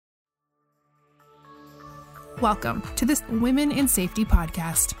Welcome to this Women in Safety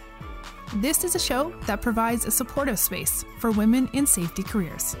podcast. This is a show that provides a supportive space for women in safety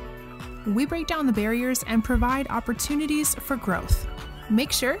careers. We break down the barriers and provide opportunities for growth.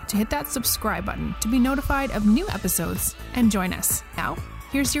 Make sure to hit that subscribe button to be notified of new episodes and join us. Now,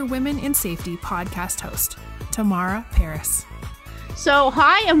 here's your Women in Safety podcast host, Tamara Paris. So,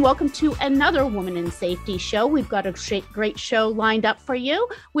 hi, and welcome to another Women in Safety show. We've got a great show lined up for you.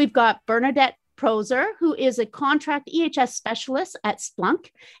 We've got Bernadette Proser, who is a contract EHS specialist at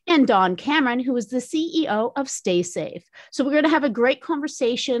Splunk, and Dawn Cameron, who is the CEO of Stay Safe. So we're going to have a great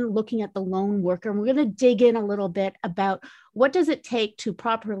conversation looking at the lone worker, and we're going to dig in a little bit about what does it take to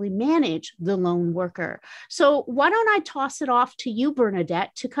properly manage the lone worker. So why don't I toss it off to you,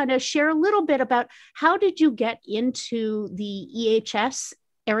 Bernadette, to kind of share a little bit about how did you get into the EHS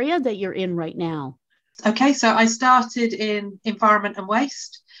area that you're in right now? Okay, so I started in environment and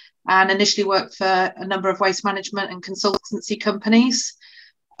waste, and initially worked for a number of waste management and consultancy companies.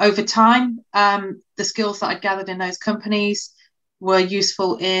 Over time, the skills that I'd gathered in those companies were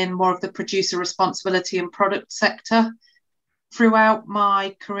useful in more of the producer responsibility and product sector. Throughout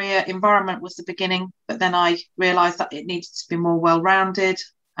my career, environment was the beginning, but then I realised that it needed to be more well-rounded,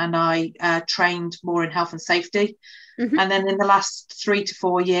 and I trained more in health and safety. Mm-hmm. And then in the last 3 to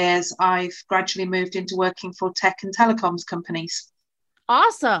 4 years, I've gradually moved into working for tech and telecoms companies.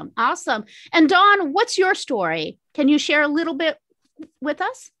 Awesome. And Dawn, what's your story? Can you share a little bit with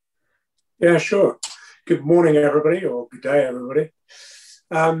us? Yeah, sure. Good morning, everybody, or good day, everybody.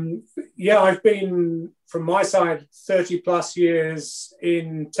 I've been, from my side, 30 plus years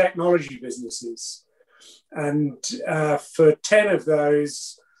in technology businesses. And for 10 of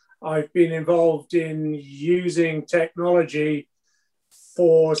those, I've been involved in using technology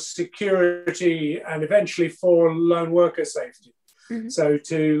for security and eventually for lone worker safety. Mm-hmm. So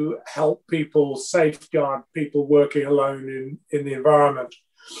to help people safeguard people working alone in the environment.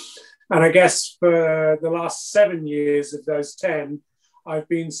 And I guess for the last 7 years of those 10, I've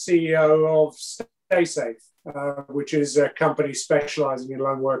been CEO of Stay Safe, which is a company specializing in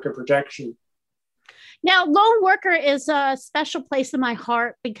lone worker protection. Now, lone worker is a special place in my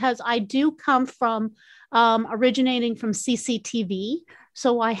heart because I do come from originating from CCTV.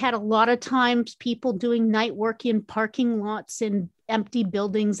 So I had a lot of times people doing night work in parking lots in empty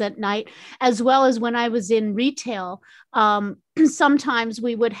buildings at night, as well as when I was in retail. Sometimes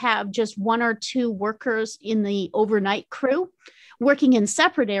we would have just 1 or 2 workers in the overnight crew working in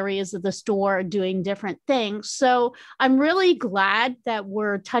separate areas of the store doing different things. So I'm really glad that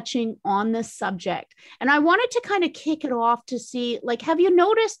we're touching on this subject. And I wanted to kind of kick it off to see, have you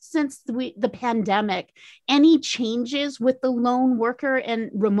noticed since the pandemic, any changes with the lone worker and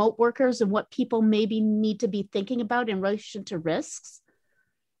remote workers and what people maybe need to be thinking about in relation to risks?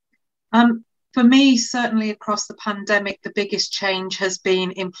 For me, certainly across the pandemic, the biggest change has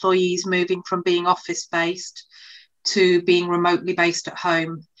been employees moving from being office-based to being remotely based at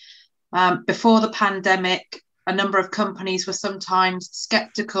home. Before the pandemic, a number of companies were sometimes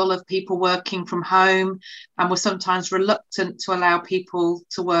skeptical of people working from home and were sometimes reluctant to allow people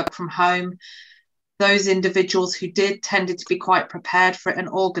to work from home. Those individuals who did tended to be quite prepared for it and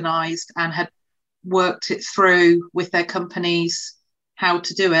organised and had worked it through with their companies how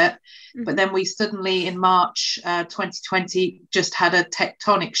to do it. Mm-hmm. But then we suddenly in March 2020 just had a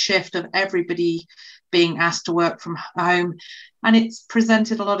tectonic shift of everybody being asked to work from home, and it's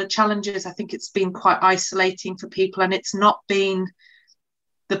presented a lot of challenges. I think it's been quite isolating for people, and it's not been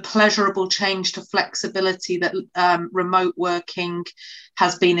the pleasurable change to flexibility that remote working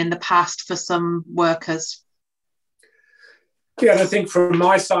has been in the past for some workers. Yeah, and I think from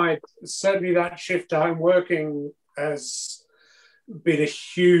my side, certainly that shift to home working has been a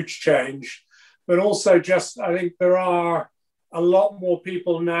huge change, but also I think there are a lot more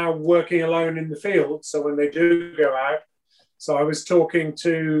people now working alone in the field. So when they do go out, so I was talking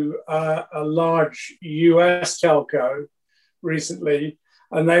to a large US telco recently,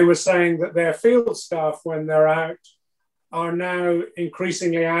 and they were saying that their field staff, when they're out, are now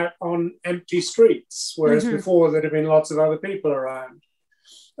increasingly out on empty streets, whereas mm-hmm. before there'd have been lots of other people around.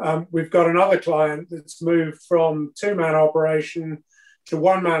 We've got another client that's moved from 2-man operation to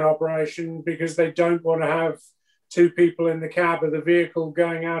 1-man operation because they don't want to have 2 people in the cab of the vehicle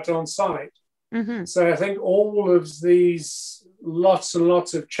going out on site. Mm-hmm. So I think all of these lots and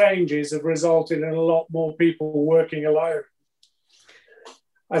lots of changes have resulted in a lot more people working alone.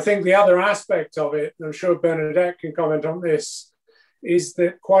 I think the other aspect of it, and I'm sure Bernadette can comment on this, is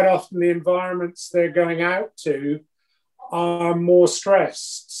that quite often the environments they're going out to are more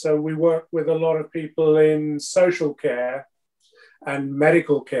stressed. So we work with a lot of people in social care and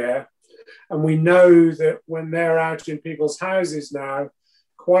medical care And we know that when they're out in people's houses now,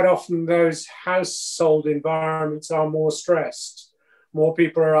 quite often those household environments are more stressed. More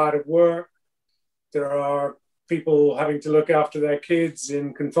people are out of work. There are people having to look after their kids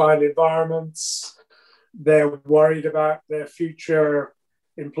in confined environments. They're worried about their future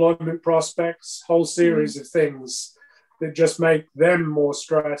employment prospects, whole series of things that just make them more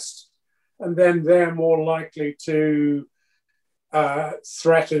stressed. And then they're more likely to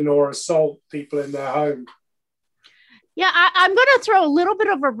threaten or assault people in their home. Yeah, I'm going to throw a little bit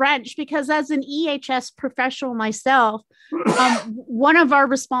of a wrench because as an EHS professional myself, one of our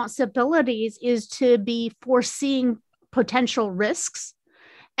responsibilities is to be foreseeing potential risks.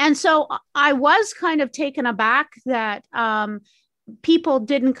 And so I was kind of taken aback that people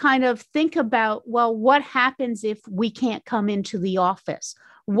didn't kind of think about, well, what happens if we can't come into the office?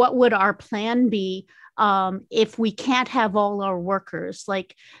 What would our plan be if we can't have all our workers?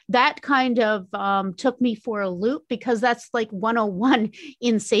 Like that kind of took me for a loop because that's like 101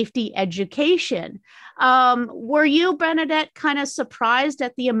 in safety education. Were you, Bernadette, kind of surprised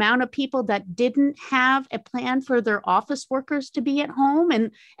at the amount of people that didn't have a plan for their office workers to be at home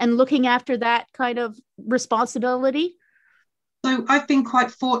and looking after that kind of responsibility? So I've been quite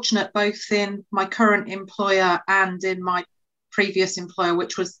fortunate both in my current employer and in my previous employer,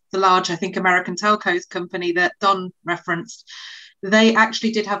 which was the large, I think, American telcos company that Don referenced. They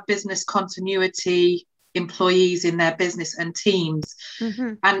actually did have business continuity employees in their business and teams.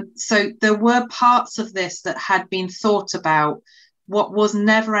 Mm-hmm. And so there were parts of this that had been thought about. What was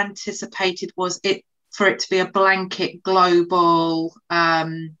never anticipated was for it to be a blanket global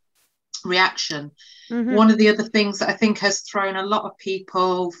reaction. Mm-hmm. One of the other things that I think has thrown a lot of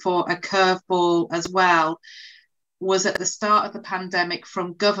people for a curveball as well was at the start of the pandemic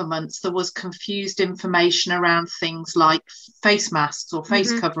from governments, there was confused information around things like face masks or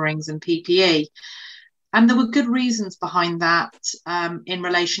face coverings and PPE. And there were good reasons behind that in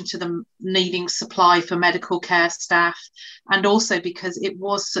relation to them needing supply for medical care staff, and also because it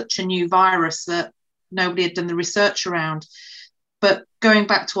was such a new virus that nobody had done the research around. But going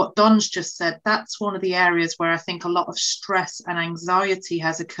back to what Don's just said, that's one of the areas where I think a lot of stress and anxiety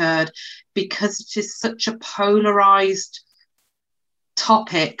has occurred because it is such a polarized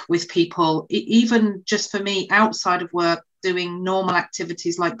topic with people, even just for me outside of work, doing normal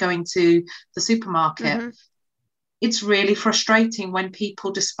activities like going to the supermarket. Mm-hmm. It's really frustrating when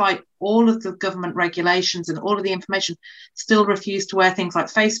people, despite all of the government regulations and all of the information, still refuse to wear things like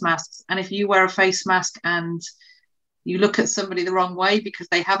face masks. And if you wear a face mask and you look at somebody the wrong way because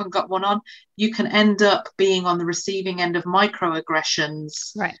they haven't got one on, you can end up being on the receiving end of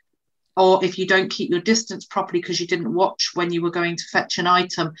microaggressions. Right. Or if you don't keep your distance properly because you didn't watch when you were going to fetch an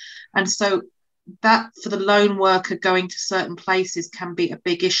item. And so that for the lone worker going to certain places can be a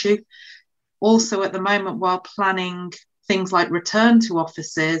big issue. Also at the moment, while planning things like return to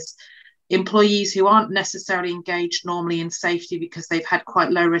offices, employees who aren't necessarily engaged normally in safety because they've had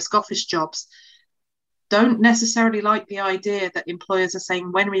quite low risk office jobs don't necessarily like the idea that employers are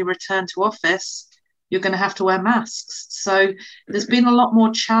saying, when we return to office, you're going to have to wear masks. So there's been a lot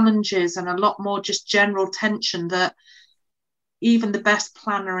more challenges and a lot more just general tension that even the best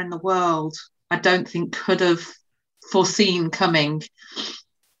planner in the world, I don't think could have foreseen coming.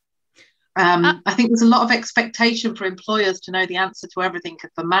 I think there's a lot of expectation for employers to know the answer to everything,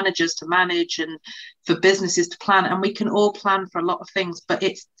 for managers to manage and for businesses to plan. And we can all plan for a lot of things, but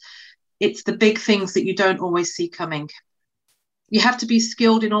it's the big things that you don't always see coming. You have to be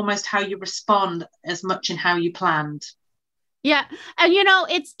skilled in almost how you respond as much in how you planned. Yeah. And,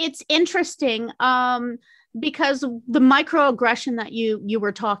 it's interesting because the microaggression that you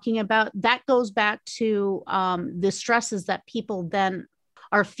were talking about, that goes back to the stresses that people then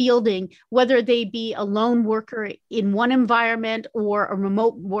are fielding, whether they be a lone worker in one environment or a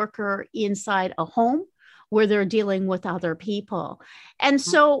remote worker inside a home where they're dealing with other people. And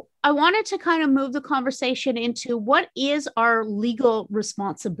so I wanted to kind of move the conversation into what is our legal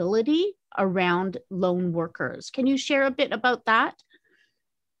responsibility around lone workers. Can you share a bit about that?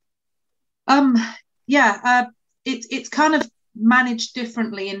 It's kind of managed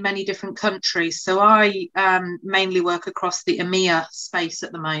differently in many different countries. So I mainly work across the EMEA space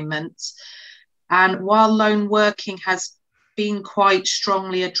at the moment. And while lone working has been quite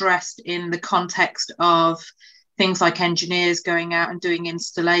strongly addressed in the context of things like engineers going out and doing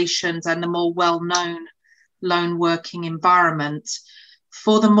installations and the more well-known lone working environment,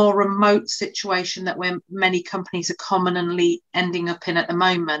 for the more remote situation that many companies are commonly ending up in at the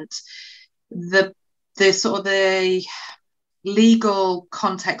moment, the sort of the legal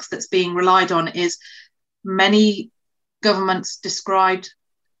context that's being relied on is many governments described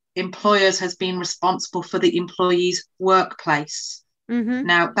employers has been responsible for the employee's workplace. Mm-hmm.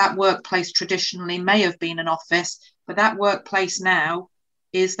 Now, that workplace traditionally may have been an office, but that workplace now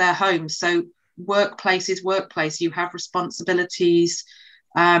is their home. So workplace is workplace. You have responsibilities,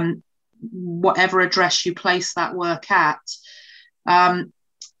 whatever address you place that work at.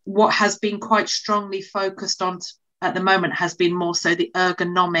 What has been quite strongly focused on at the moment has been more so the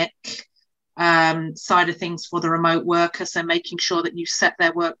ergonomic side of things for the remote worker. So making sure that you set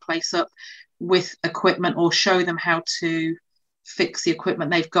their workplace up with equipment or show them how to fix the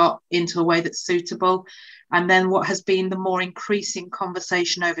equipment they've got into a way that's suitable. And then what has been the more increasing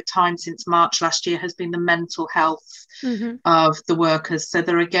conversation over time since March last year has been the mental health Mm-hmm. of the workers. So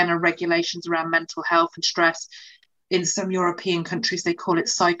there again are regulations around mental health and stress. In some European countries, they call it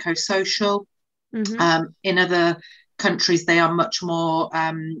psychosocial. Mm-hmm. In other countries, they are much more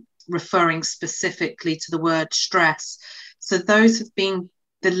referring specifically to the word stress. So those have been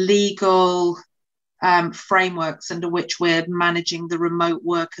the legal frameworks under which we're managing the remote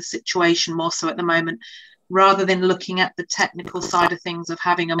worker situation more so at the moment, rather than looking at the technical side of things of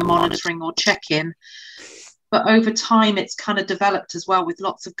having a monitoring or check-in. But over time, it's kind of developed as well, with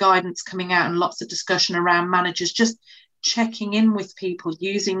lots of guidance coming out and lots of discussion around managers just checking in with people,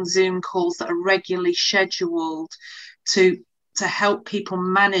 using Zoom calls that are regularly scheduled to help people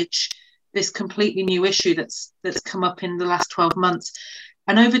manage this completely new issue that's come up in the last 12 months.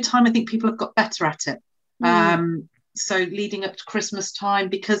 And over time, I think people have got better at it. So leading up to Christmas time,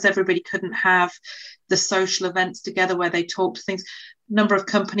 because everybody couldn't have the social events together where they talked things, a number of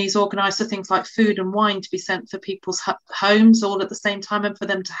companies organised for things like food and wine to be sent for people's homes all at the same time, and for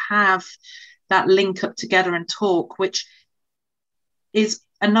them to have that link up together and talk, which is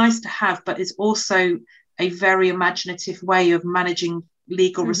a nice to have, but is also a very imaginative way of managing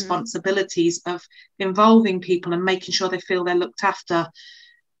legal responsibilities, of involving people and making sure they feel they're looked after.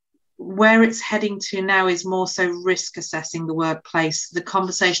 Where it's heading to now is more so risk assessing the workplace. The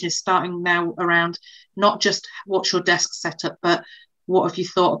conversation is starting now around not just what's your desk setup, but what have you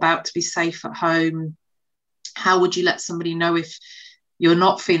thought about to be safe at home? How would you let somebody know if you're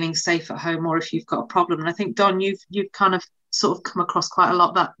not feeling safe at home or if you've got a problem? And I think, Don, you've kind of sort of come across quite a lot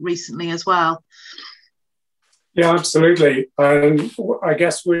of that recently as well. Yeah, absolutely. And I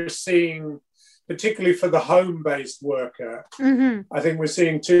guess we're seeing, particularly for the home-based worker, I think we're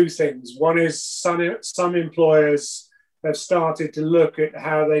seeing two things. One is some employers have started to look at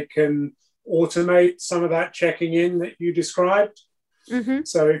how they can automate some of that checking in that you described.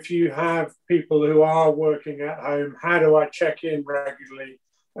 So if you have people who are working at home, how do I check in regularly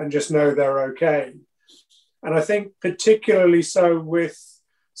and just know they're okay? And I think particularly so with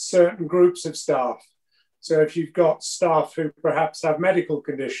certain groups of staff. So if you've got staff who perhaps have medical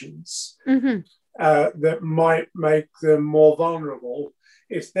conditions that might make them more vulnerable,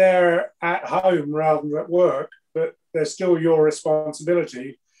 if they're at home rather than at work, but they're still your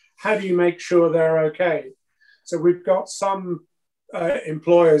responsibility, how do you make sure they're okay? So we've got some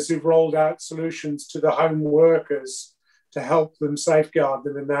employers who've rolled out solutions to the home workers to help them safeguard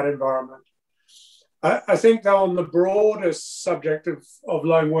them in that environment. I think, though, on the broader subject of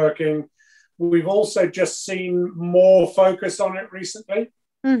lone working, we've also just seen more focus on it recently.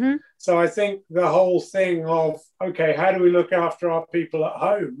 So I think the whole thing of, okay, how do we look after our people at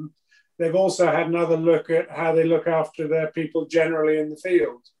home? They've also had another look at how they look after their people generally in the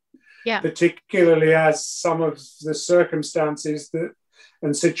field. Yeah. Particularly as some of the circumstances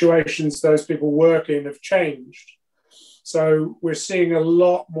and situations those people work in have changed. So we're seeing a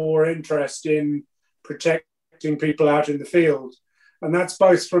lot more interest in protecting people out in the field. And that's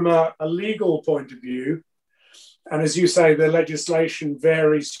both from a legal point of view, and as you say, the legislation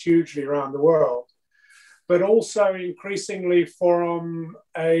varies hugely around the world, but also increasingly from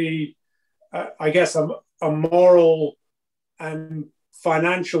a moral and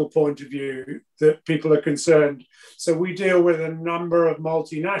financial point of view that people are concerned. So we deal with a number of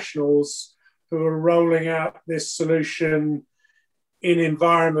multinationals who are rolling out this solution in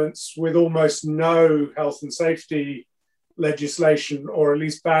environments with almost no health and safety legislation, or at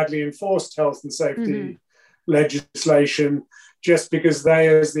least badly enforced health and safety legislation, just because they,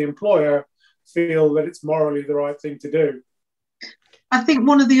 as the employer, feel that it's morally the right thing to do. I think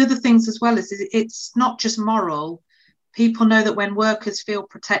one of the other things as well is it's not just moral. People know that when workers feel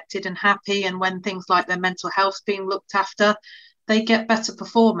protected and happy, and when things like their mental health being looked after, they get better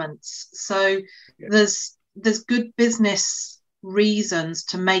performance. So there's good business reasons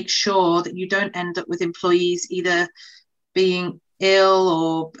to make sure that you don't end up with employees either being ill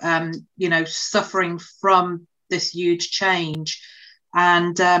or suffering from this huge change.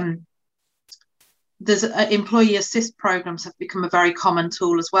 And there's employee assist programs have become a very common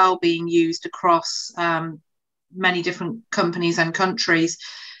tool as well, being used across many different companies and countries.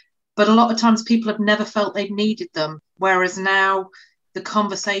 But a lot of times people have never felt they've needed them, whereas now the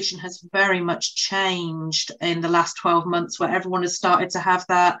conversation has very much changed in the last 12 months, where everyone has started to have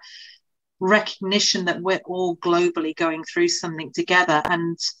that recognition that we're all globally going through something together.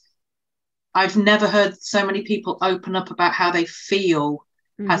 And I've never heard so many people open up about how they feel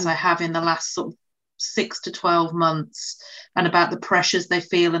as I have in the last sort of 6 to 12 months, and about the pressures they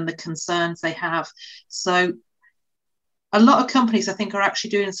feel and the concerns they have. So a lot of companies, I think, are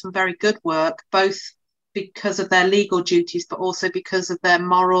actually doing some very good work, both because of their legal duties, but also because of their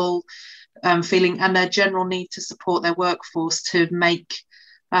moral feeling and their general need to support their workforce, to make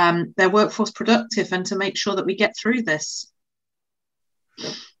their workforce productive and to make sure that we get through this.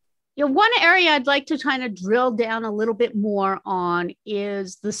 One area I'd like to kind of drill down a little bit more on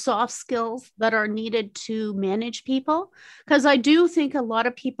is the soft skills that are needed to manage people, because I do think a lot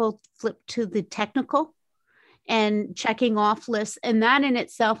of people flip to the technical and checking off lists, and that in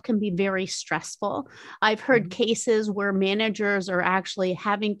itself can be very stressful. I've heard cases where managers are actually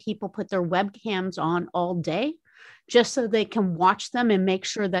having people put their webcams on all day just so they can watch them and make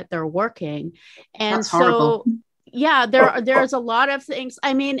sure that they're working. And that's horrible. Yeah, there's a lot of things.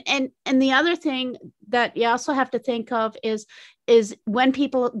 I mean, and the other thing that you also have to think of is when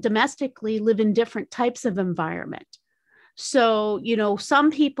people domestically live in different types of environment. So,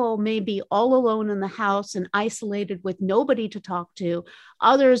 some people may be all alone in the house and isolated with nobody to talk to.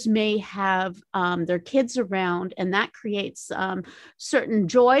 Others may have their kids around, and that creates certain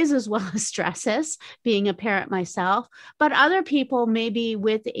joys as well as stresses, being a parent myself. But other people may be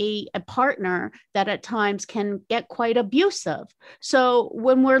with a partner that at times can get quite abusive. So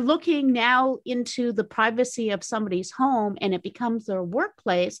when we're looking now into the privacy of somebody's home and it becomes their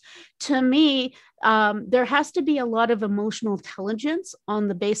workplace, to me, there has to be a lot of emotional intelligence on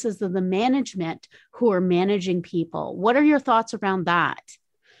the basis of the management who are managing people. What are your thoughts around that?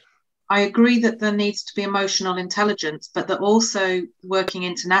 I agree that there needs to be emotional intelligence, but that also working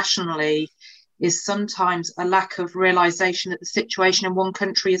internationally is sometimes a lack of realization that the situation in one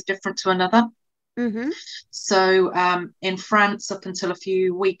country is different to another. So in France, up until a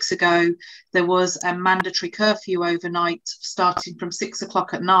few weeks ago, there was a mandatory curfew overnight, starting from 6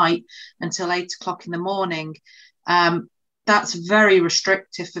 o'clock at night until 8 o'clock in the morning. That's very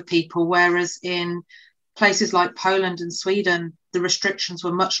restrictive for people, whereas in places like Poland and Sweden, the restrictions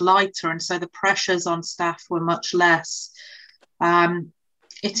were much lighter, and so the pressures on staff were much less.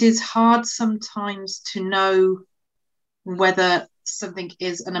 It is hard sometimes to know whether something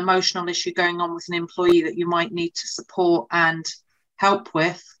is an emotional issue going on with an employee that you might need to support and help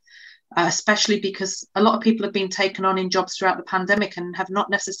with, especially because a lot of people have been taken on in jobs throughout the pandemic and have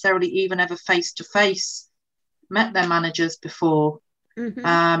not necessarily even ever face-to-face met their managers before.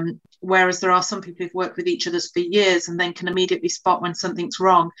 Whereas there are some people who've worked with each other for years and then can immediately spot when something's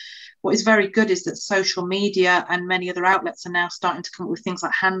wrong. What is very good is that social media and many other outlets are now starting to come up with things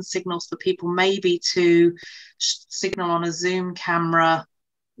like hand signals for people, maybe to signal on a Zoom camera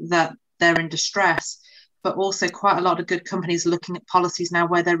that they're in distress. But also quite a lot of good companies are looking at policies now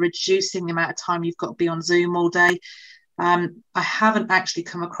where they're reducing the amount of time you've got to be on Zoom all day. I haven't actually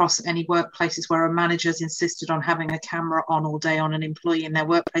come across any workplaces where a manager's insisted on having a camera on all day on an employee in their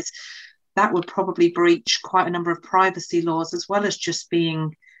workplace. That would probably breach quite a number of privacy laws, as well as just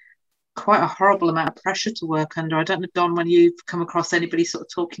being quite a horrible amount of pressure to work under. I don't know, Don, when you've come across anybody sort of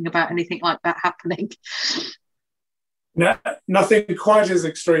talking about anything like that happening. No, nothing quite as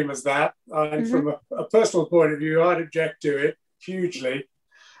extreme as that. And from a personal point of view, I'd object to it hugely.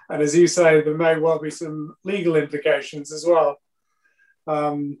 And as you say, there may well be some legal implications as well.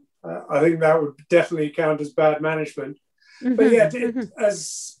 I think that would definitely count as bad management. But yeah,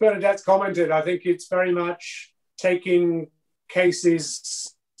 as Bernadette's commented, I think it's very much taking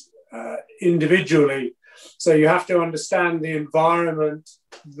cases individually. So you have to understand the environment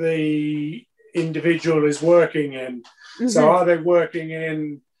the individual is working in. So are they working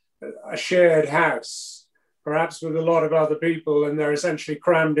in a shared house, perhaps with a lot of other people, and they're essentially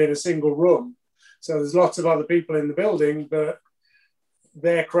crammed in a single room? So there's lots of other people in the building, but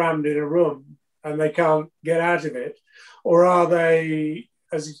they're crammed in a room and they can't get out of it. Or are they,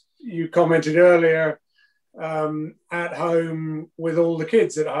 as you commented earlier, at home with all the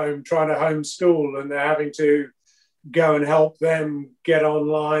kids at home, trying to homeschool, and they're having to go and help them get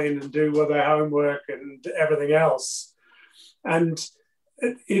online and do all their homework and everything else. And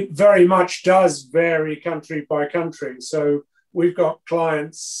it very much does vary country by country. So we've got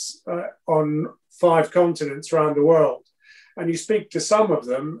clients on 5 continents around the world, and you speak to some of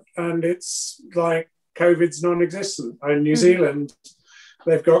them and it's like COVID's non-existent. In New Zealand,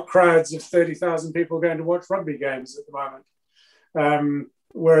 they've got crowds of 30,000 people going to watch rugby games at the moment.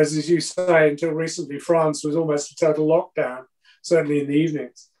 Whereas, as you say, until recently, France was almost a total lockdown, certainly in the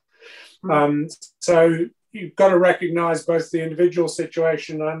evenings. So you've got to recognise both the individual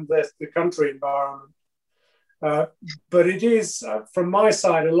situation and the country environment. But it is, from my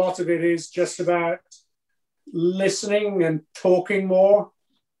side, a lot of it is just about listening and talking more.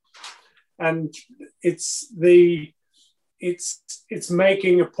 And it's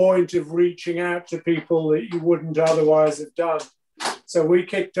making a point of reaching out to people that you wouldn't otherwise have done. So we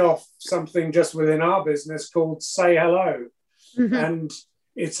kicked off something just within our business called Say Hello. And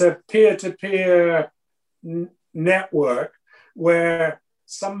it's a peer-to-peer network where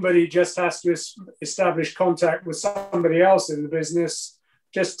somebody just has to establish contact with somebody else in the business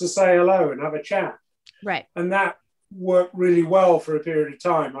just to say hello and have a chat. Right. And that worked really well for a period of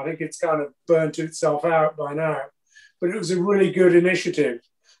time. I think it's kind of burnt itself out by now, but it was a really good initiative.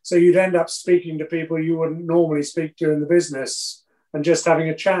 So you'd end up speaking to people you wouldn't normally speak to in the business and just having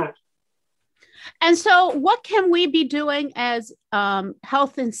a chat. And so what can we be doing as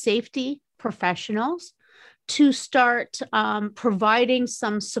health and safety professionals to start providing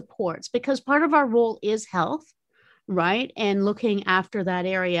some supports? Because part of our role is health, right? And looking after that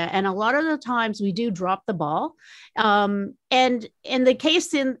area. And a lot of the times we do drop the ball. And in the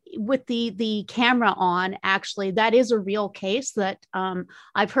case with the camera on, actually, that is a real case that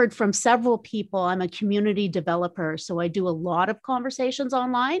I've heard from several people. I'm a community developer, so I do a lot of conversations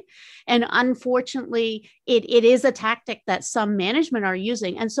online. And unfortunately, it is a tactic that some management are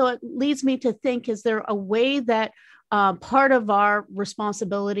using. And so it leads me to think, is there a way that part of our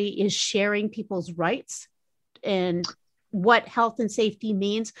responsibility is sharing people's rights and what health and safety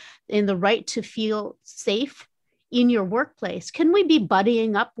means and the right to feel safe in your workplace? Can we be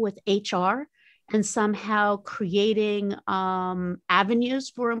buddying up with HR and somehow creating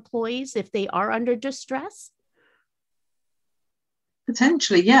avenues for employees if they are under distress?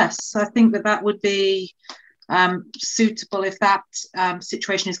 Potentially, yes. I think that would be suitable if that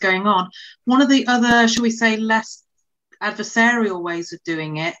situation is going on. One of the other, shall we say, less adversarial ways of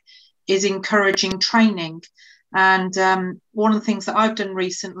doing it is encouraging training. And one of the things that I've done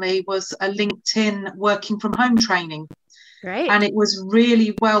recently was a LinkedIn working from home training. Great. And it was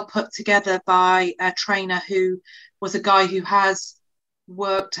really well put together by a trainer who was a guy who has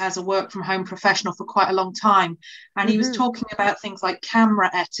worked as a work from home professional for quite a long time. And he was talking about things like camera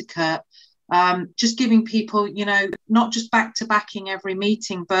etiquette, just giving people, not just back-to-backing every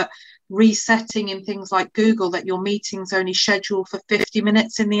meeting, but resetting in things like Google that your meeting's only scheduled for 50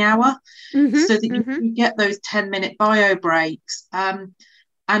 minutes in the hour, so that you get those 10-minute bio breaks.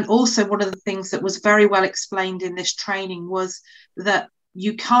 And also one of the things that was very well explained in this training was that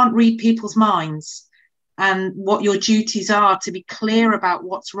you can't read people's minds and what your duties are to be clear about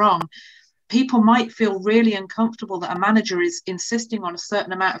what's wrong. People might feel really uncomfortable that a manager is insisting on a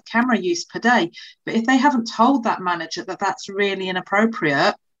certain amount of camera use per day. But if they haven't told that manager that that's really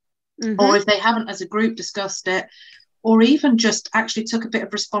inappropriate, or if they haven't as a group discussed it, or even just actually took a bit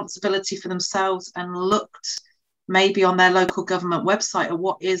of responsibility for themselves and looked maybe on their local government website at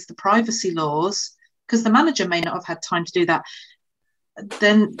what is the privacy laws, because the manager may not have had time to do that,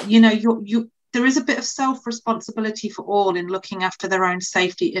 then, there is a bit of self-responsibility for all in looking after their own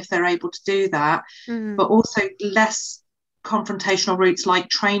safety if they're able to do that, but also less confrontational routes like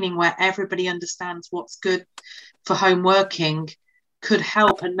training where everybody understands what's good for home working could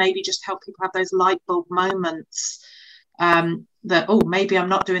help, and maybe just help people have those light bulb moments that, maybe I'm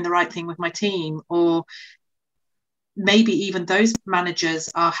not doing the right thing with my team, or maybe even those managers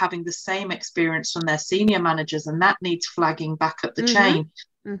are having the same experience from their senior managers and that needs flagging back up the chain.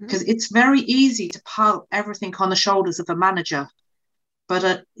 Because it's very easy to pile everything on the shoulders of a manager.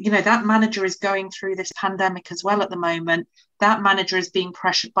 But, that manager is going through this pandemic as well at the moment. That manager is being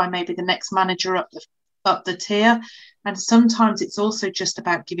pressured by maybe the next manager up the tier. And sometimes it's also just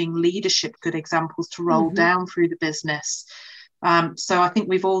about giving leadership good examples to roll down through the business. So I think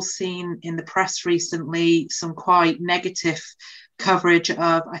we've all seen in the press recently some quite negative coverage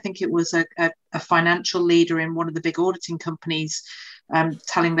of, I think it was a financial leader in one of the big auditing companies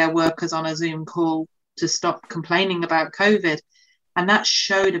telling their workers on a Zoom call to stop complaining about COVID. And that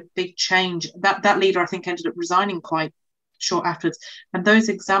showed a big change. That leader, I think, ended up resigning quite short afterwards. And those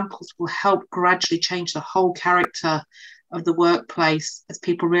examples will help gradually change the whole character of the workplace as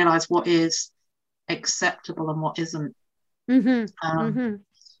people realise what is acceptable and what isn't. And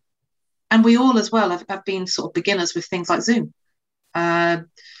we all as well have been sort of beginners with things like Zoom. 6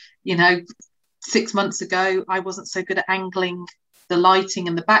 months ago, I wasn't so good at angling the lighting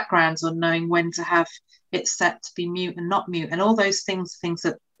and the backgrounds on, knowing when to have it set to be mute and not mute, and all those things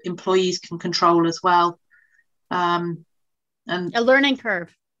that employees can control as well. And a learning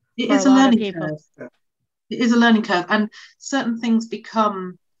curve. It is a learning curve. It is a learning curve, and certain things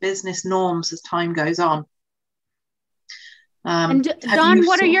become business norms as time goes on. And Don,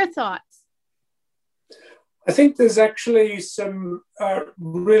 what are your thoughts? I think there's actually some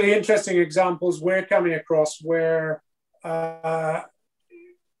really interesting examples we're coming across where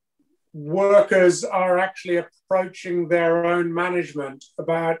workers are actually approaching their own management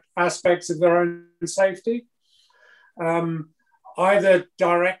about aspects of their own safety, either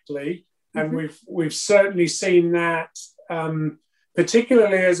directly, and we've certainly seen that,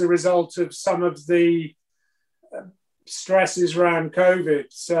 particularly as a result of some of the stresses around COVID.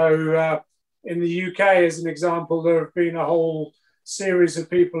 So in the UK, as an example, there have been a whole series of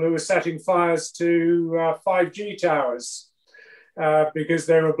people who were setting fires to 5G towers because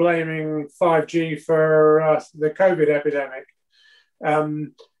they were blaming 5G for the COVID epidemic.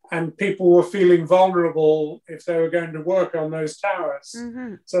 And people were feeling vulnerable if they were going to work on those towers.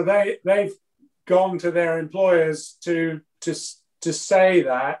 So they've gone to their employers to say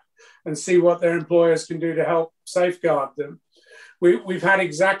that and see what their employers can do to help safeguard them. We've had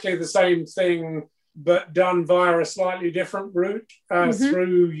exactly the same thing, but done via a slightly different route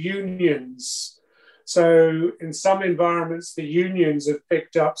through unions. So in some environments, the unions have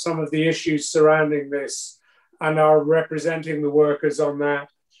picked up some of the issues surrounding this and are representing the workers on that.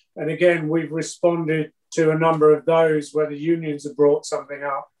 And again, we've responded to a number of those where the unions have brought something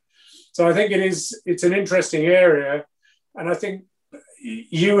up. So I think it's an interesting area. And I think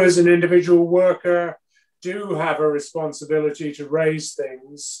you as an individual worker do have a responsibility to raise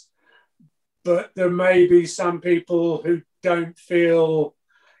things, but there may be some people who don't feel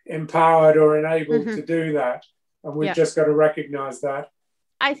empowered or enabled to do that. And we've just got to recognize that.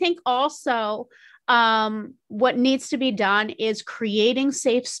 I think also what needs to be done is creating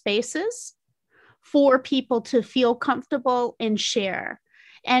safe spaces for people to feel comfortable and share.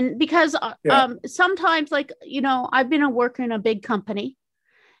 And because sometimes, like, I've been a worker in a big company,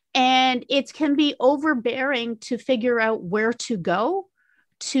 and it can be overbearing to figure out where to go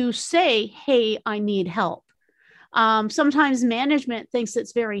to say, hey, I need help. Sometimes management thinks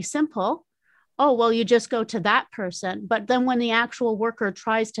it's very simple. Oh, well, you just go to that person. But then when the actual worker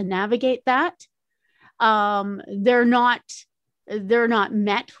tries to navigate that, they're not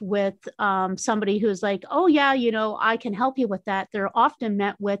met with somebody who's like, oh, yeah, I can help you with that. They're often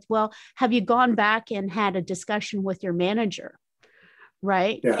met with, well, have you gone back and had a discussion with your manager?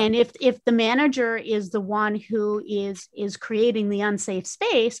 Right. Yeah. And if the manager is the one who is creating the unsafe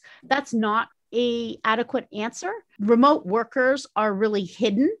space, that's not a adequate answer. Remote workers are really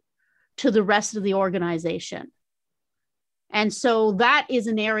hidden to the rest of the organization. And so that is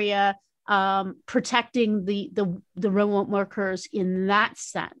an area protecting the remote workers in that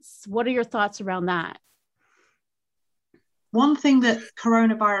sense. What are your thoughts around that? One thing that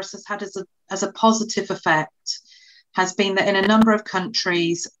coronavirus has had as a positive effect has been that in a number of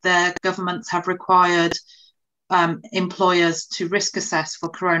countries, their governments have required employers to risk assess for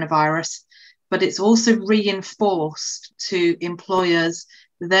coronavirus, but it's also reinforced to employers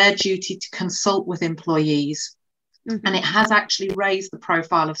their duty to consult with employees. And it has actually raised the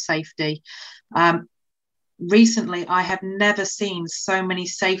profile of safety. Recently, I have never seen so many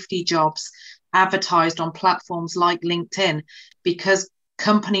safety jobs advertised on platforms like LinkedIn, because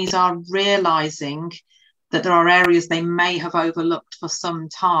companies are realizing that there are areas they may have overlooked for some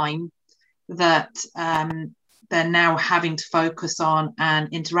time that they're now having to focus on and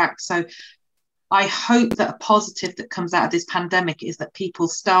interact. So I hope that a positive that comes out of this pandemic is that people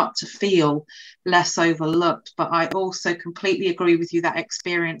start to feel less overlooked. But I also completely agree with you, that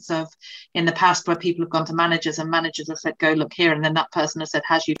experience of in the past where people have gone to managers and managers have said, go look here. And then that person has said,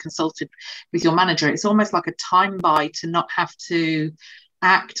 has you consulted with your manager? It's almost like a time buy to not have to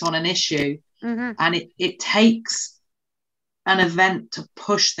act on an issue. And it takes an event to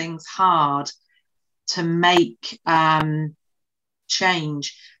push things hard to make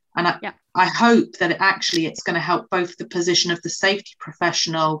change. And I hope that it's going to help both the position of the safety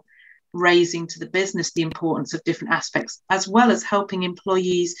professional, raising to the business the importance of different aspects, as well as helping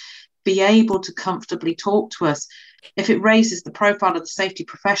employees be able to comfortably talk to us. If it raises the profile of the safety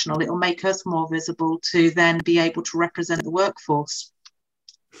professional, it will make us more visible to then be able to represent the workforce.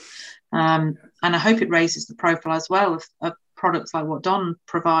 And I hope it raises the profile as well of products like what Don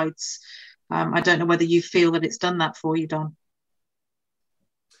provides. I don't know whether you feel that it's done that for you, Don.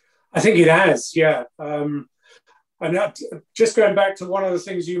 I think it has, yeah. And just going back to one of the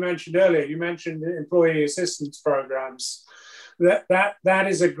things you mentioned earlier, you mentioned employee assistance programs. that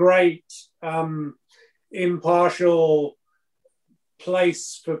is a great impartial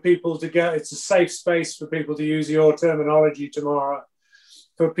place for people to go. It's a safe space for people, to use your terminology tomorrow,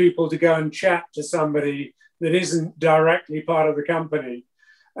 for people to go and chat to somebody that isn't directly part of the company.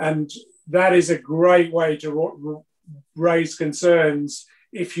 And that is a great way to raise concerns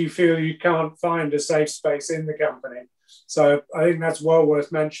if you feel you can't find a safe space in the company. So I think that's well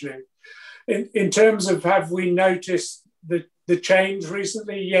worth mentioning. In terms of, have we noticed the change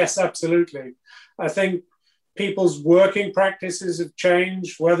recently? Yes, absolutely. I think people's working practices have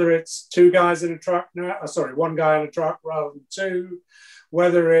changed, whether it's one guy in a truck rather than two,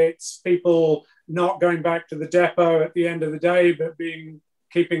 whether it's people not going back to the depot at the end of the day, but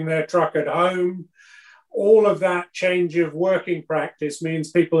keeping their truck at home. All of that change of working practice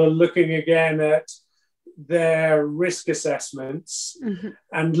means people are looking again at their risk assessments. Mm-hmm.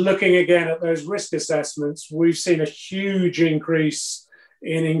 And looking again at those risk assessments, we've seen a huge increase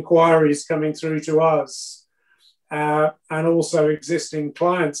in inquiries coming through to us, and also existing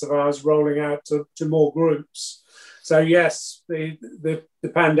clients of ours rolling out to more groups. So yes, the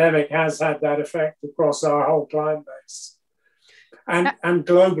pandemic has had that effect across our whole client base, and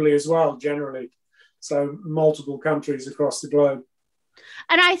globally as well, generally. So multiple countries across the globe.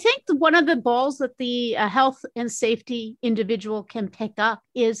 And I think one of the balls that the health and safety individual can pick up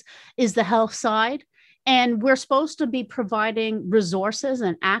is the health side. And we're supposed to be providing resources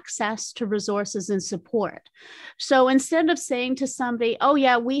and access to resources and support. So instead of saying to somebody, oh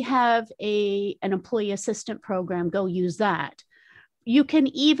yeah, we have an employee assistant program, go use that. You can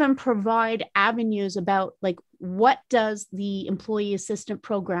even provide avenues about, like, what does the employee assistant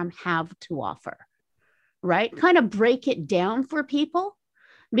program have to offer, right? Kind of break it down for people.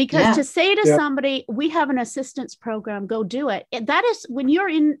 Because to say to somebody, we have an assistance program, go do it. That is when you're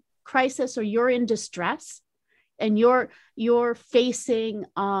in crisis or you're in distress and you're facing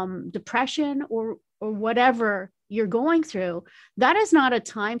depression or whatever you're going through, that is not a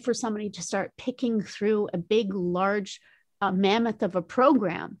time for somebody to start picking through a big, large mammoth of a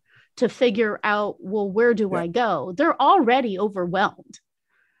program to figure out, well, where do I go? They're already overwhelmed,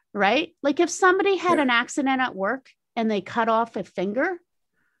 right? Like if somebody had an accident at work and they cut off a finger,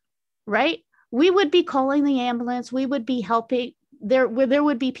 right? We would be calling the ambulance. We would be helping. There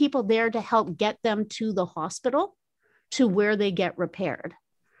would be people there to help get them to the hospital, to where they get repaired,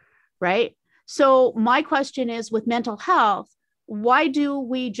 right? So my question is, with mental health, why do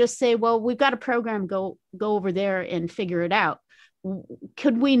we just say, well, we've got a program, go over there and figure it out?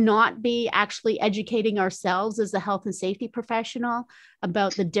 Could we not be actually educating ourselves as a health and safety professional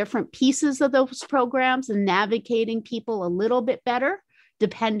about the different pieces of those programs and navigating people a little bit better,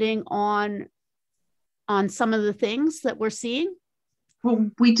 depending on some of the things that we're seeing?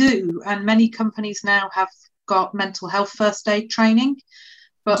 Well, we do. And many companies now have got mental health first aid training.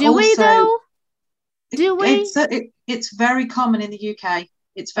 But do we, though? Do we? It's very common in the UK.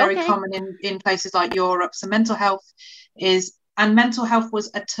 It's very common in places like Europe. So mental health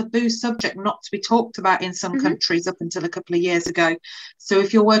was a taboo subject not to be talked about in some countries up until a couple of years ago. So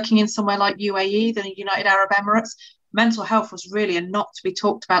if you're working in somewhere like UAE, the United Arab Emirates, mental health was really a not to be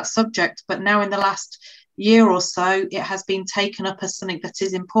talked about subject. But now in the last year or so, it has been taken up as something that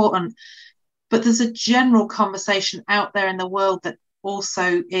is important. But there's a general conversation out there in the world that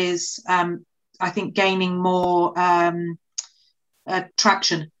also is, I think, gaining more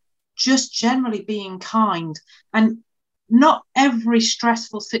traction. Just generally being kind. And not every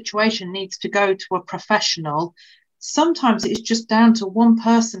stressful situation needs to go to a professional. Sometimes it's just down to one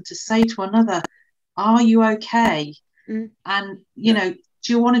person to say to another, are you okay? And,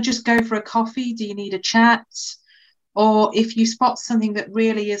 do you want to just go for a coffee? Do you need a chat? Or if you spot something that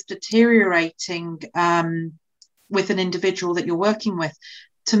really is deteriorating with an individual that you're working with,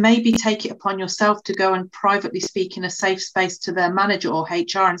 to maybe take it upon yourself to go and privately speak in a safe space to their manager or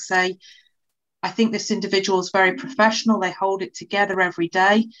HR and say, I think this individual is very professional. They hold it together every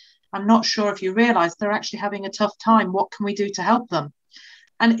day. I'm not sure if you realise they're actually having a tough time. What can we do to help them?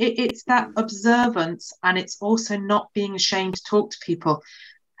 And it's that observance, and it's also not being ashamed to talk to people.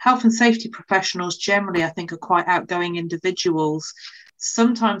 Health and safety professionals generally, I think, are quite outgoing individuals.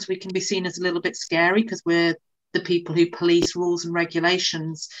 Sometimes we can be seen as a little bit scary because we're the people who police rules and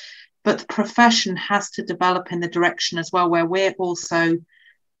regulations. But the profession has to develop in the direction as well, where we're also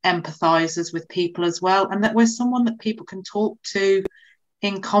empathizers with people as well, and that we're someone that people can talk to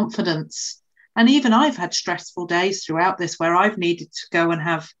in confidence. And even I've had stressful days throughout this where I've needed to go and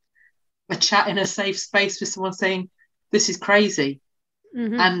have a chat in a safe space with someone saying, this is crazy.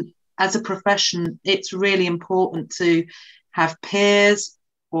 And as a profession, it's really important to have peers,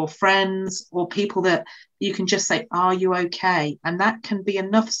 or friends or people that you can just say, are you okay? And that can be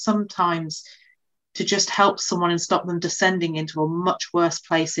enough sometimes to just help someone and stop them descending into a much worse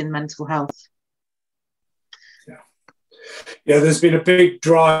place in mental health. Yeah, there's been a big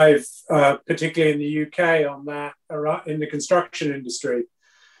drive, particularly in the UK, on that in the construction industry,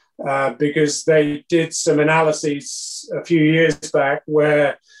 because they did some analyses a few years back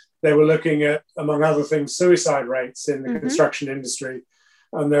where they were looking at, among other things, suicide rates in the construction industry,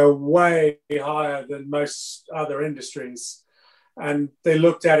 and they're way higher than most other industries. And they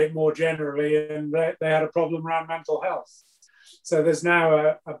looked at it more generally, and they had a problem around mental health. So there's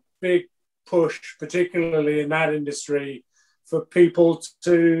now a big push, particularly in that industry, for people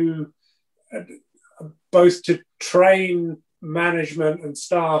to both to train management and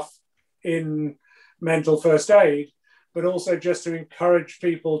staff in mental first aid, but also just to encourage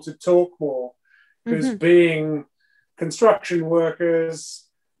people to talk more. Because being construction workers,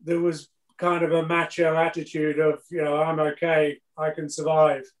 there was kind of a macho attitude of, I'm okay, I can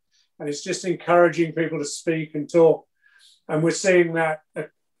survive. And it's just encouraging people to speak and talk. And we're seeing that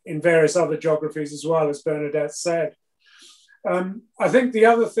in various other geographies as well, as Bernadette said. I think the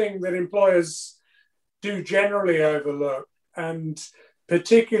other thing that employers do generally overlook, and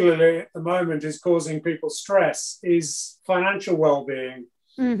particularly at the moment is causing people stress, is financial well-being.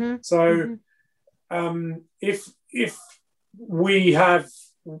 So if we have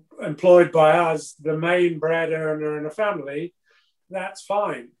employed by us the main bread earner in a family, that's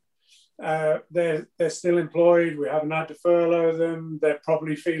fine. They're still employed. We haven't had to furlough them. They're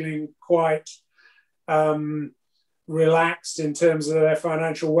probably feeling quite relaxed in terms of their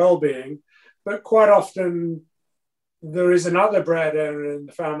financial well-being. But quite often there is another bread earner in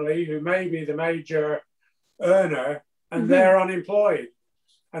the family who may be the major earner, and they're unemployed.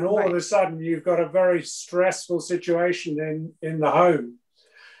 And all of a sudden you've got a very stressful situation in the home.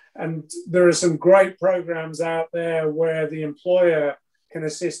 And there are some great programs out there where the employer can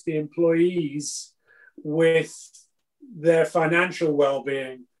assist the employees with their financial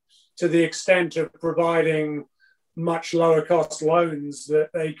well-being, to the extent of providing much lower cost loans that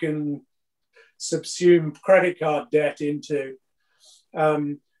they can subsume credit card debt into.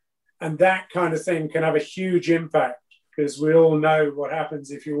 And that kind of thing can have a huge impact, because we all know what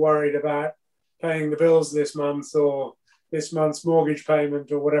happens if you're worried about paying the bills this month, or this month's mortgage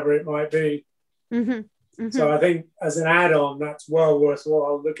payment, or whatever it might be. So I think as an add-on, that's well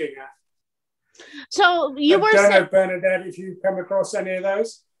worthwhile looking at. So I don't know, Bernadette, if you've come across any of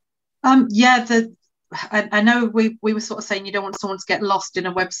those. I know we were sort of saying you don't want someone to get lost in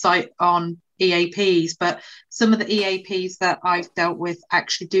a website on EAPs, but some of the EAPs that I've dealt with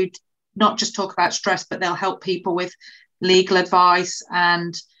actually do not just talk about stress, but they'll help people with legal advice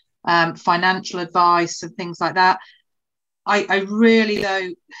and financial advice and things like that. I really, though,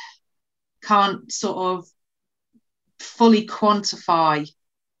 can't sort of fully quantify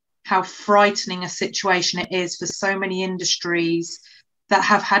how frightening a situation it is for so many industries that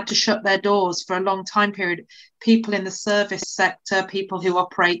have had to shut their doors for a long time period. People in the service sector, people who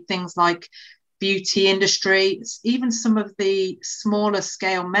operate things like beauty industry, even some of the smaller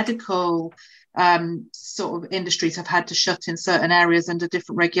scale medical sort of industries have had to shut in certain areas under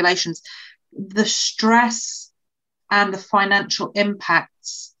different regulations. The stress and the financial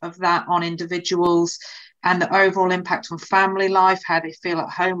impacts of that on individuals, and the overall impact on family life, how they feel at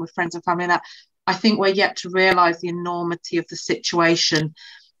home with friends and family, and that, I think we're yet to realise the enormity of the situation,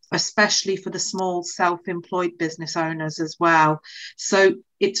 especially for the small self-employed business owners as well. So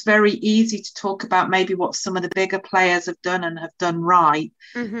it's very easy to talk about maybe what some of the bigger players have done and have done right.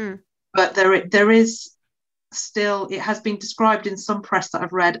 But there is still, it has been described in some press that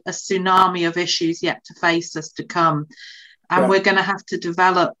I've read, a tsunami of issues yet to face us to come. And we're going to have to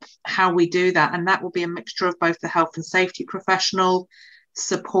develop how we do that. And that will be a mixture of both the health and safety professional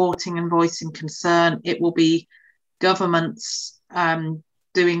supporting and voicing concern. It will be governments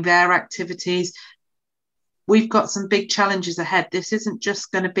doing their activities. We've got some big challenges ahead. This isn't just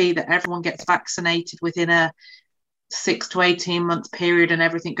going to be that everyone gets vaccinated within a 6 to 18 month period and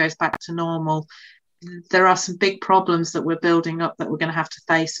everything goes back to normal. There are some big problems that we're building up that we're going to have to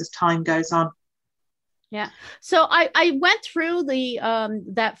face as time goes on. Yeah. So I went through the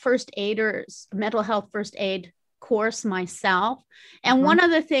that first aiders, mental health first aid course myself. And one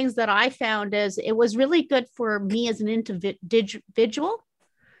of the things that I found is it was really good for me as an individual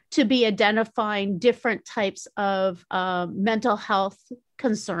to be identifying different types of mental health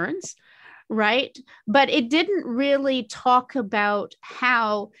concerns, right? But it didn't really talk about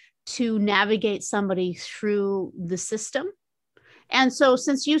how to navigate somebody through the system. And so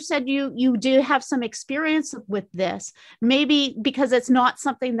since you said you do have some experience with this, maybe because it's not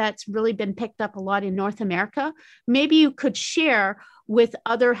something that's really been picked up a lot in North America, maybe you could share with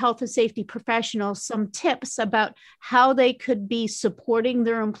other health and safety professionals some tips about how they could be supporting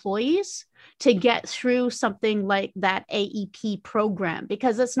their employees to get through something like that AEP program,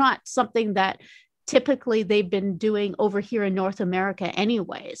 because it's not something that typically they've been doing over here in North America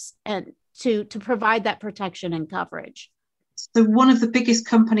anyways, and to provide that protection and coverage. So one of the biggest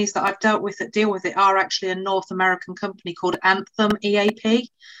companies that I've dealt with that deal with it are actually a North American company called Anthem EAP.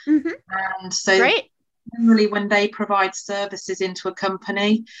 Mm-hmm. And so Great. Generally when they provide services into a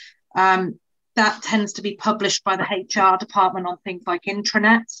company, that tends to be published by the HR department on things like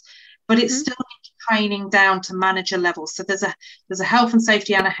intranets, but it's still training down to manager level. So there's a health and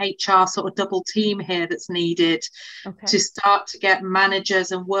safety and a HR sort of double team here that's needed to start to get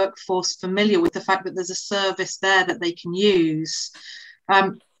managers and workforce familiar with the fact that there's a service there that they can use.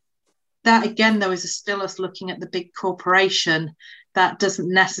 That again, though, is still us looking at the big corporation that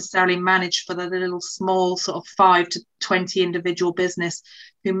doesn't necessarily manage for the little small sort of 5 to 20 individual business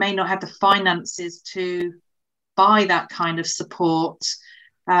who may not have the finances to buy that kind of support.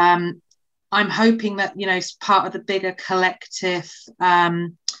 I'm hoping that, as part of the bigger collective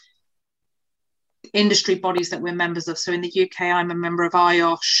industry bodies that we're members of. So in the UK, I'm a member of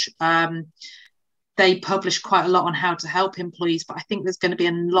IOSH. They publish quite a lot on how to help employees, but I think there's going to be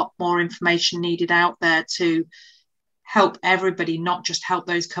a lot more information needed out there to help everybody, not just help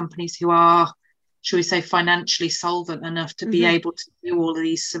those companies who are, shall we say, financially solvent enough to be able to do all of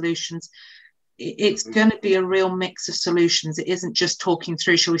these solutions. It's going to be a real mix of solutions. It isn't just talking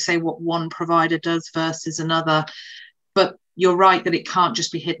through, shall we say, what one provider does versus another. But you're right that it can't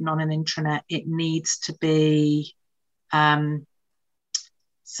just be hidden on an intranet. It needs to be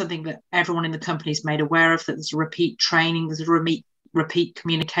something that everyone in the company is made aware of, that there's repeat training, there's repeat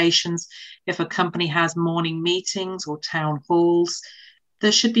communications. If a company has morning meetings or town halls,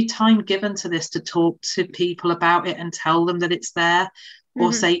 there should be time given to this to talk to people about it and tell them that it's there.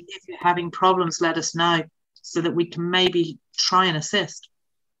 Or say, if you're having problems, let us know so that we can maybe try and assist.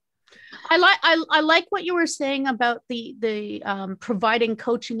 I like what you were saying about the providing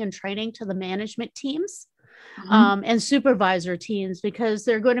coaching and training to the management teams and supervisor teams, because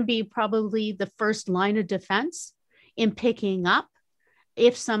they're going to be probably the first line of defense in picking up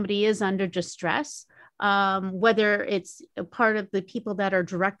if somebody is under distress, whether it's a part of the people that are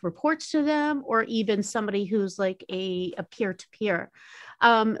direct reports to them or even somebody who's like a peer-to-peer.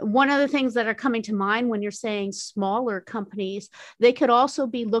 One of the things that are coming to mind when you're saying smaller companies, they could also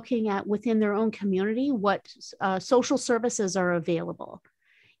be looking at within their own community what social services are available,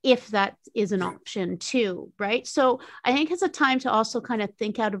 if that is an option too, right? So I think it's a time to also kind of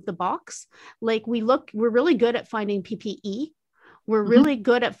think out of the box. Like we're really good at finding PPE. We're really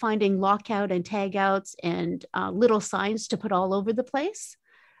good at finding lockout and tag outs and little signs to put all over the place,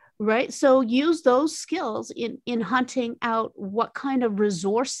 right? So use those skills in hunting out what kind of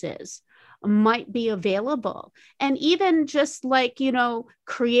resources might be available. And even just like,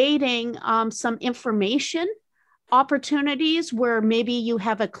 creating some information opportunities where maybe you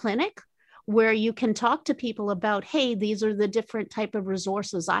have a clinic where you can talk to people about, hey, these are the different type of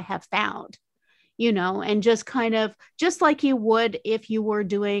resources I have found. And just kind of just like you would if you were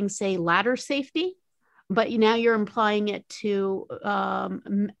doing, say, ladder safety, but now you're applying it to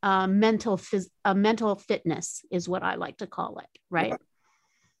mental fitness is what I like to call it, right?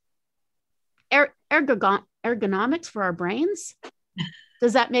 Ergonomics for our brains.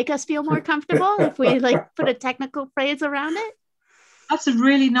 Does that make us feel more comfortable if we put a technical phrase around it? That's a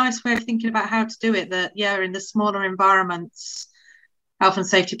really nice way of thinking about how to do it. That, in the smaller environments, health and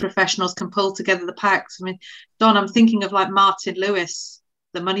safety professionals can pull together the packs. I mean, Don, I'm thinking of like Martin Lewis,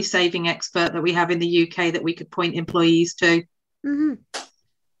 the money saving expert that we have in the UK that we could point employees to.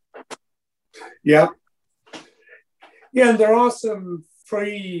 Yeah, and there are some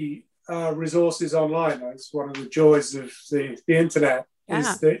free resources online. That's one of the joys of the internet,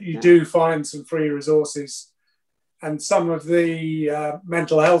 is that you do find some free resources, and some of the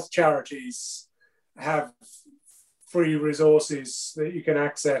mental health charities have free resources that you can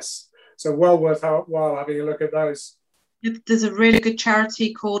access. So well worthwhile having a look at those. There's a really good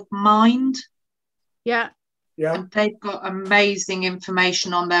charity called Mind. Yeah. And they've got amazing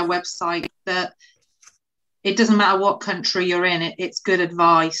information on their website that it doesn't matter what country you're in, it's good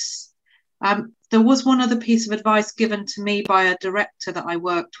advice. There was one other piece of advice given to me by a director that I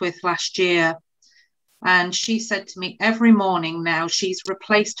worked with last year. And she said to me, every morning now she's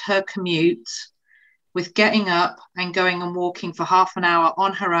replaced her commute with getting up and going and walking for half an hour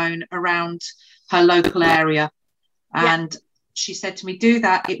on her own around her local area. And she said to me, do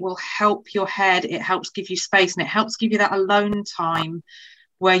that. It will help your head. It helps give you space, and it helps give you that alone time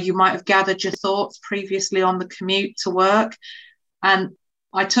where you might have gathered your thoughts previously on the commute to work. And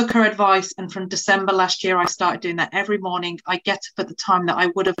I took her advice, and from December last year, I started doing that every morning. I get up at the time that I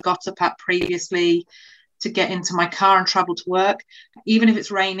would have got up at previously to get into my car and travel to work, even if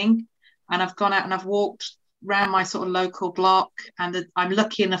it's raining. And I've gone out and I've walked around my sort of local block, and I'm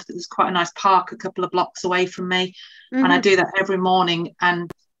lucky enough that there's quite a nice park a couple of blocks away from me. Mm-hmm. And I do that every morning,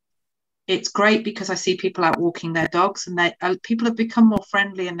 and it's great because I see people out walking their dogs, and people have become more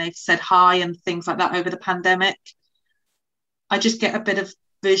friendly, and they've said hi and things like that over the pandemic. I just get a bit of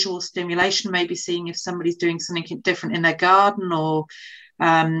visual stimulation, maybe seeing if somebody's doing something different in their garden, or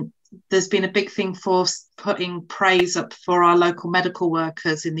there's been a big thing for putting praise up for our local medical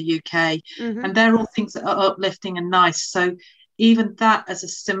workers in the UK. Mm-hmm. And they're all things that are uplifting and nice. So even that as a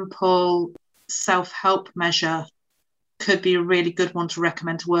simple self-help measure could be a really good one to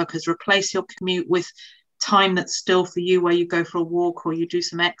recommend to workers. Replace your commute with time that's still for you, where you go for a walk, or you do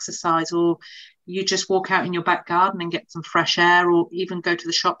some exercise, or you just walk out in your back garden and get some fresh air, or even go to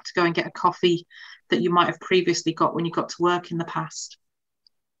the shop to go and get a coffee that you might have previously got when you got to work in the past.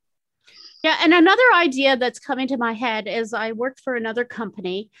 Yeah. And another idea that's coming to my head is I worked for another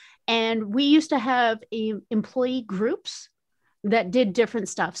company, and we used to have employee groups that did different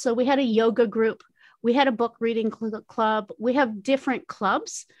stuff. So we had a yoga group, we had a book reading club, we have different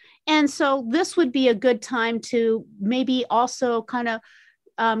clubs. And so this would be a good time to maybe also kind of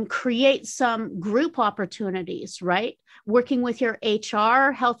create some group opportunities, right? Working with your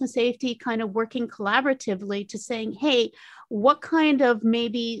HR, health and safety, kind of working collaboratively to saying, hey, what kind of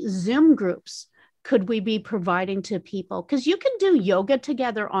maybe Zoom groups could we be providing to people? Because you can do yoga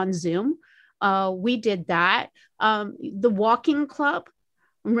together on Zoom. We did that. The walking club,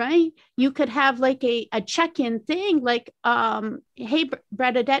 right? You could have like a check-in thing, like, hey,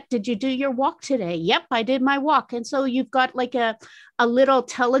 Bernadette, did you do your walk today? Yep, I did my walk. And so you've got like a little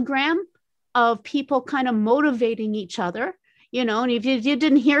telegram of people kind of motivating each other, you know, and if you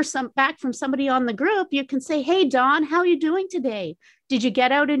didn't hear back from somebody on the group, you can say, hey, Dawn, how are you doing today? Did you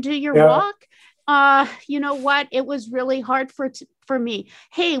get out and do your walk? You know what? It was really hard for me.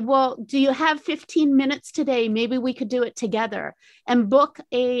 Hey, well, do you have 15 minutes today? Maybe we could do it together, and book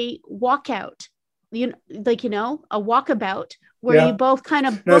a walkout, a walkabout where you both kind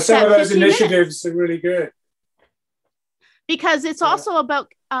of book some that of those 15 initiatives minutes. are really good. Because it's also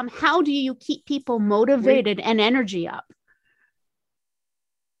about how do you keep people motivated and energy up?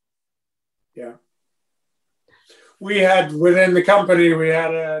 Yeah. We had within the company, we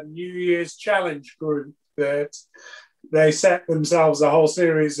had a New Year's challenge group that they set themselves a whole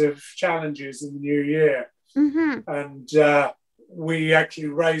series of challenges in the new year. Mm-hmm. And we actually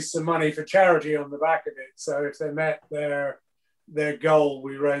raised some money for charity on the back of it. So if they met their goal,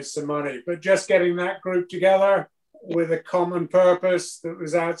 we raised some money. But just getting that group together with a common purpose that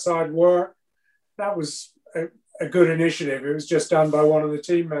was outside work, that was a good initiative. It was just done by one of the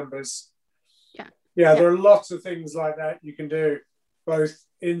team members. Yeah, there are lots of things like that you can do, both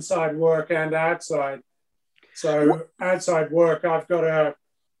inside work and outside. So outside work, I've got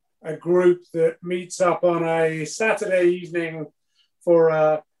a group that meets up on a Saturday evening for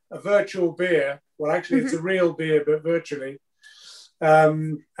a virtual beer. Well, actually, it's a real beer, but virtually.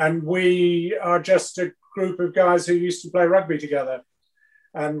 And we are just a group of guys who used to play rugby together.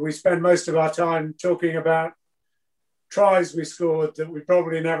 And we spend most of our time talking about tries we scored that we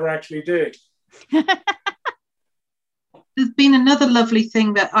probably never actually did. There's been another lovely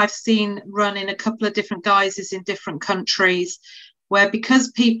thing that I've seen run in a couple of different guises in different countries, where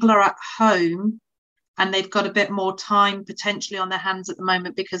because people are at home and they've got a bit more time potentially on their hands at the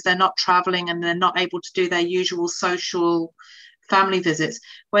moment because they're not traveling and they're not able to do their usual social family visits,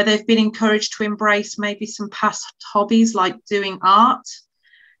 where they've been encouraged to embrace maybe some past hobbies like doing art.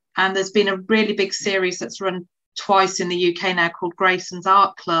 And there's been a really big series that's run twice in the UK now called Grayson's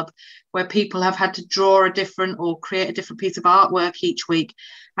Art Club, where people have had to draw a different or create a different piece of artwork each week.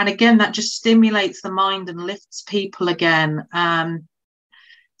 And again, that just stimulates the mind and lifts people again.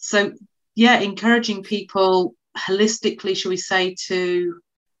 So yeah, encouraging people holistically, shall we say, to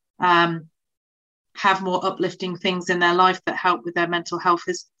have more uplifting things in their life that help with their mental health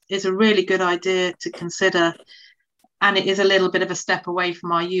is a really good idea to consider. And it is a little bit of a step away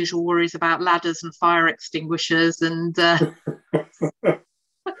from our usual worries about ladders and fire extinguishers and low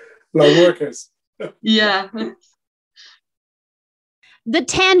workers. Yeah. The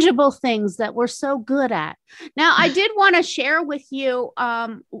tangible things that we're so good at. Now, I did want to share with you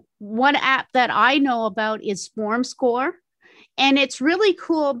one app that I know about is FormScore. And it's really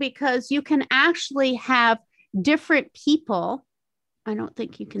cool because you can actually have different people. I don't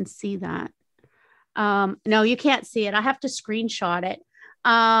think you can see that. No, you can't see it. I have to screenshot it.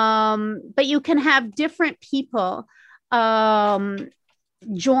 But you can have different people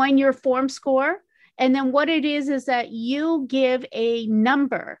join your form score. And then what it is that you give a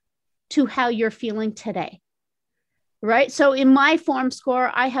number to how you're feeling today, right? So in my form score,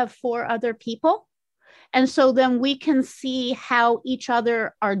 I have 4 other people. And so then we can see how each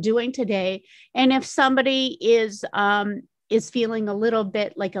other are doing today. And if somebody is feeling a little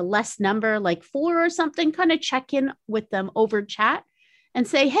bit like a less number, like 4 or something, kind of check in with them over chat and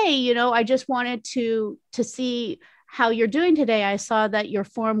say, hey, you know, I just wanted to see how you're doing today. I saw that your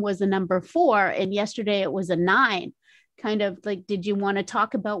form was a number 4 and yesterday it was a 9. Kind of like, did you want to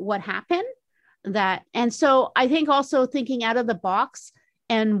talk about what happened? That. And so I think also thinking out of the box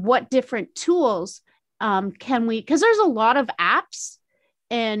and what different tools can we, because there's a lot of apps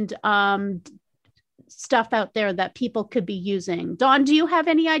and stuff out there that people could be using. Dawn, do you have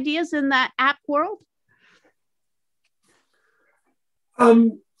any ideas in that app world?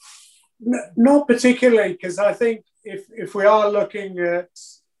 Not particularly, because I think if we are looking at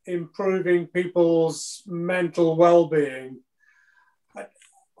improving people's mental well-being,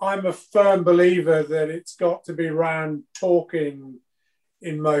 I'm a firm believer that it's got to be around talking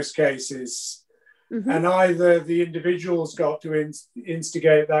in most cases. Mm-hmm. And either the individual's got to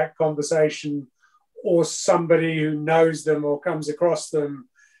instigate that conversation, or somebody who knows them or comes across them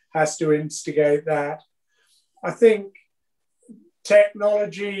has to instigate that. I think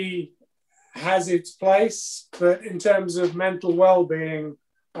technology has its place, but in terms of mental well-being,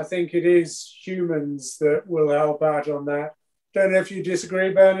 I think it is humans that will help out on that. Don't know if you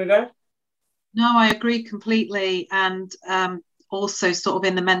disagree, Bernadette? No, I agree completely. And also sort of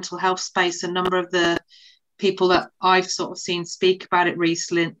in the mental health space, a number of the people that I've sort of seen speak about it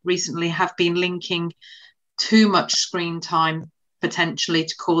recently have been linking too much screen time potentially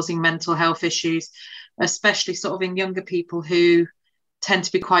to causing mental health issues, especially sort of in younger people who tend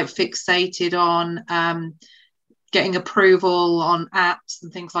to be quite fixated on getting approval on apps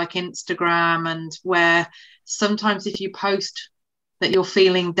and things like Instagram, and where sometimes if you post that you're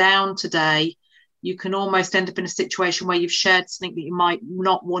feeling down today, you can almost end up in a situation where you've shared something that you might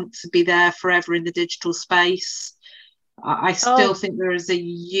not want to be there forever in the digital space. I still think there is a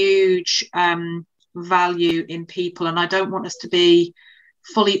huge value in people, and I don't want us to be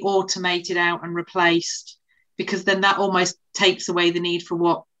fully automated out and replaced, because then that almost takes away the need for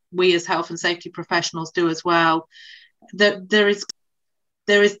what we as health and safety professionals do as well. There is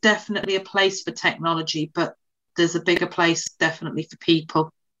definitely a place for technology, but there's a bigger place definitely for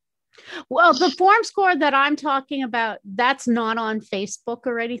people. Well, the form score that I'm talking about, that's not on Facebook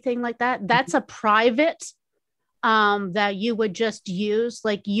or anything like that. That's a private that you would just use,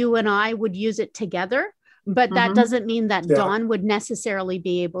 like you and I would use it together, but that doesn't mean that Dawn would necessarily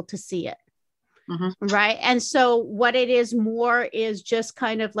be able to see it. Right. And so what it is more is just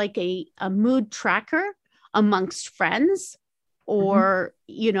kind of like a mood tracker amongst friends, or,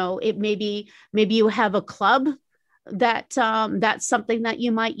 you know, it maybe you have a club that that's something that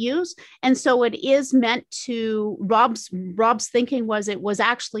you might use. And so it is meant to, Rob's thinking was it was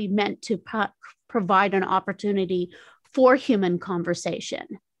actually meant to provide an opportunity for human conversation,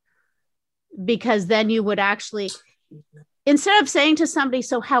 because then you would actually, instead of saying to somebody,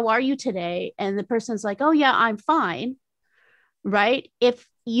 so how are you today? And the person's like, oh yeah, I'm fine. Right. If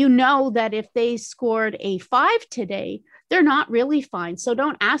you know that if they scored a 5 today, they're not really fine. So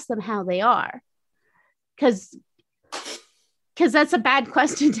don't ask them how they are. Because that's a bad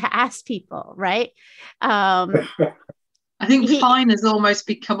question to ask people, right? I think fine has almost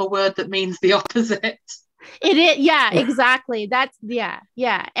become a word that means the opposite. It is, yeah, exactly. That's,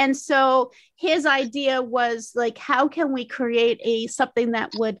 yeah. And so his idea was like, how can we create something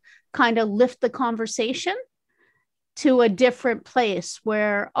that would kind of lift the conversation to a different place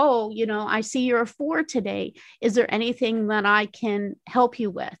where, oh, you know, I see you're a 4 today. Is there anything that I can help you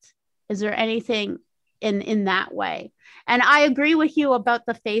with? Is there anything in that way? And I agree with you about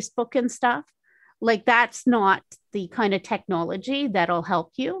the Facebook and stuff. Like, that's not the kind of technology that'll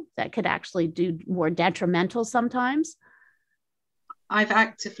help you. That could actually do more detrimental sometimes. I've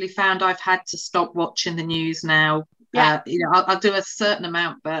actively found I've had to stop watching the news now. Yeah. You know, I'll do a certain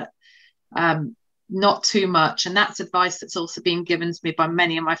amount, but not too much. And that's advice that's also been given to me by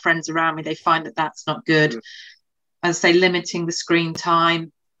many of my friends around me. They find that that's not good. As I say, limiting the screen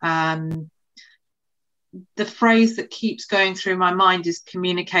time. The phrase that keeps going through my mind is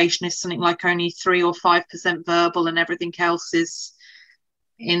communication is something like only 3 or 5% verbal, and everything else is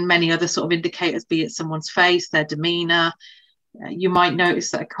in many other sort of indicators, be it someone's face, their demeanor. You might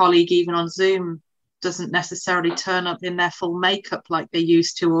notice that a colleague, even on Zoom, doesn't necessarily turn up in their full makeup like they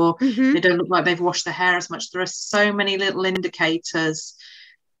used to, or they don't look like they've washed their hair as much. There are so many little indicators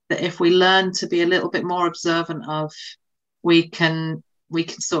that if we learn to be a little bit more observant of, we can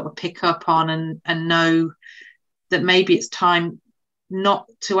sort of pick up on and know that maybe it's time not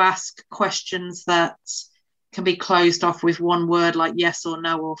to ask questions that can be closed off with one word like yes or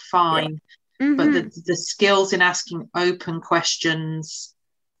no or fine. But the skills in asking open questions,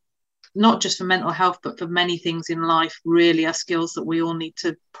 not just for mental health, but for many things in life, really are skills that we all need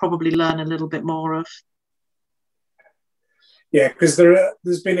to probably learn a little bit more of. Yeah, because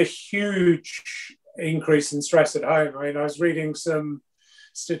there's been a huge increase in stress at home. I mean, I was reading some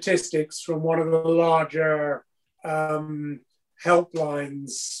statistics from one of the larger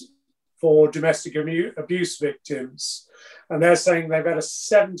helplines for domestic abuse victims, and they're saying they've had a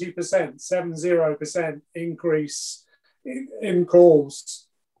 70% increase in calls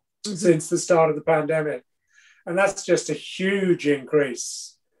since the start of the pandemic. And that's just a huge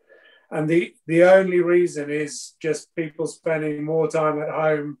increase. And the only reason is just people spending more time at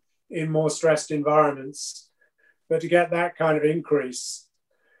home in more stressed environments. But to get that kind of increase,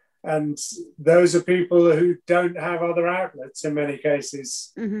 and those are people who don't have other outlets in many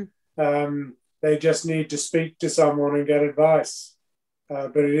cases. They just need to speak to someone and get advice.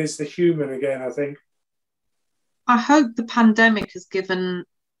 But it is the human again, I think. I hope the pandemic has given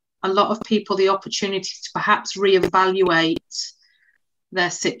a lot of people the opportunity to perhaps reevaluate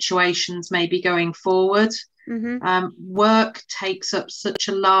their situations maybe going forward. Work takes up such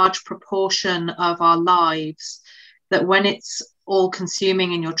a large proportion of our lives that when it's all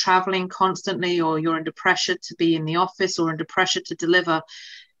consuming and you're traveling constantly, or you're under pressure to be in the office or under pressure to deliver,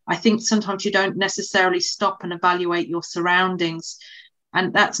 I think sometimes you don't necessarily stop and evaluate your surroundings.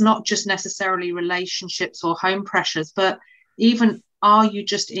 And that's not just necessarily relationships or home pressures, but even, are you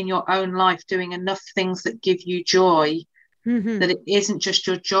just in your own life doing enough things that give you joy, that it isn't just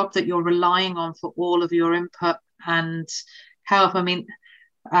your job that you're relying on for all of your input and help? I mean,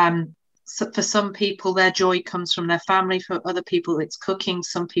 so for some people, their joy comes from their family. For other people, it's cooking.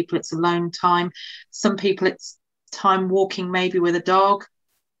 Some people, it's alone time. Some people, it's time walking maybe with a dog.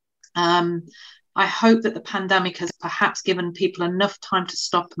 I hope that the pandemic has perhaps given people enough time to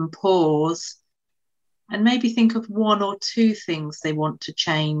stop and pause and maybe think of one or two things they want to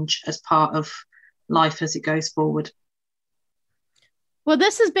change as part of life as it goes forward. Well,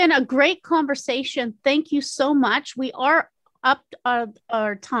 this has been a great conversation. Thank you so much. We are up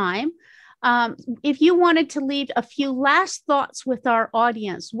our time. If you wanted to leave a few last thoughts with our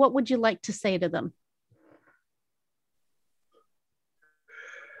audience, what would you like to say to them?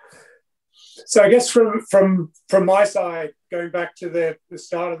 So I guess from my side, going back to the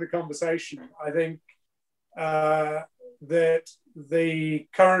start of the conversation, I think that the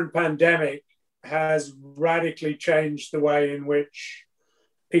current pandemic has radically changed the way in which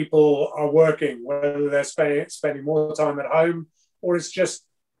people are working, whether they're spending more time at home, or it's just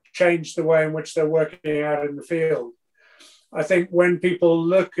changed the way in which they're working out in the field. I think when people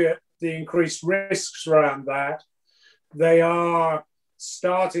look at the increased risks around that, they are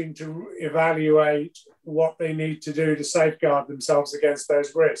starting to evaluate what they need to do to safeguard themselves against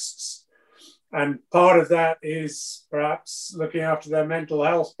those risks. And part of that is perhaps looking after their mental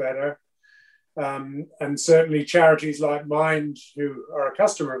health better. And certainly charities like Mind, who are a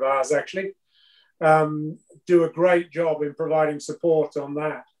customer of ours actually, do a great job in providing support on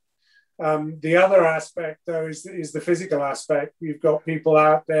that. The other aspect, though, is the physical aspect. You've got people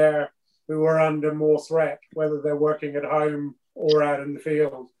out there who are under more threat, whether they're working at home or out in the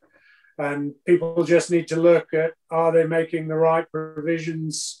field. And people just need to look at, are they making the right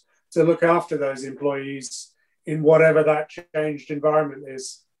provisions to look after those employees in whatever that changed environment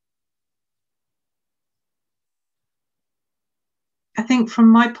is? I think from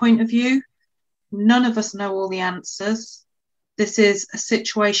my point of view, none of us know all the answers. This is a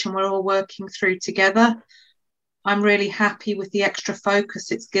situation we're all working through together. I'm really happy with the extra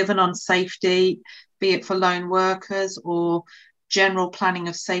focus it's given on safety, be it for lone workers or general planning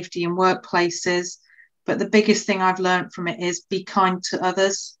of safety in workplaces. But the biggest thing I've learned from it is be kind to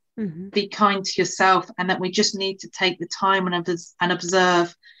others, be kind to yourself, and that we just need to take the time and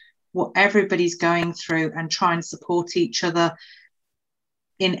observe what everybody's going through and try and support each other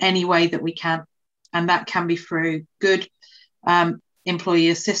in any way that we can. And that can be through good employee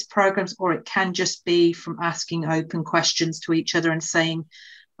assist programs, or it can just be from asking open questions to each other and saying,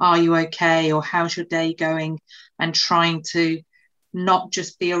 are you okay? Or how's your day going? And trying to not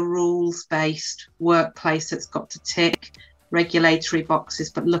just be a rules-based workplace that's got to tick regulatory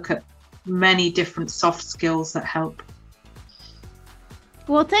boxes, but look at many different soft skills that help.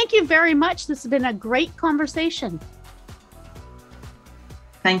 Well, thank you very much. This has been a great conversation.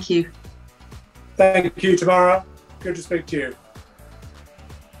 Thank you. Thank you, Tamara. Good to speak to you.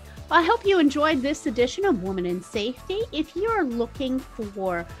 I hope you enjoyed this edition of Women in Safety. If you're looking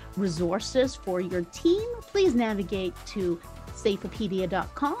for resources for your team, please navigate to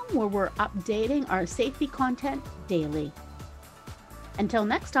safepedia.com, where we're updating our safety content daily. Until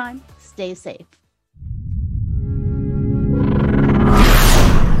next time, stay safe.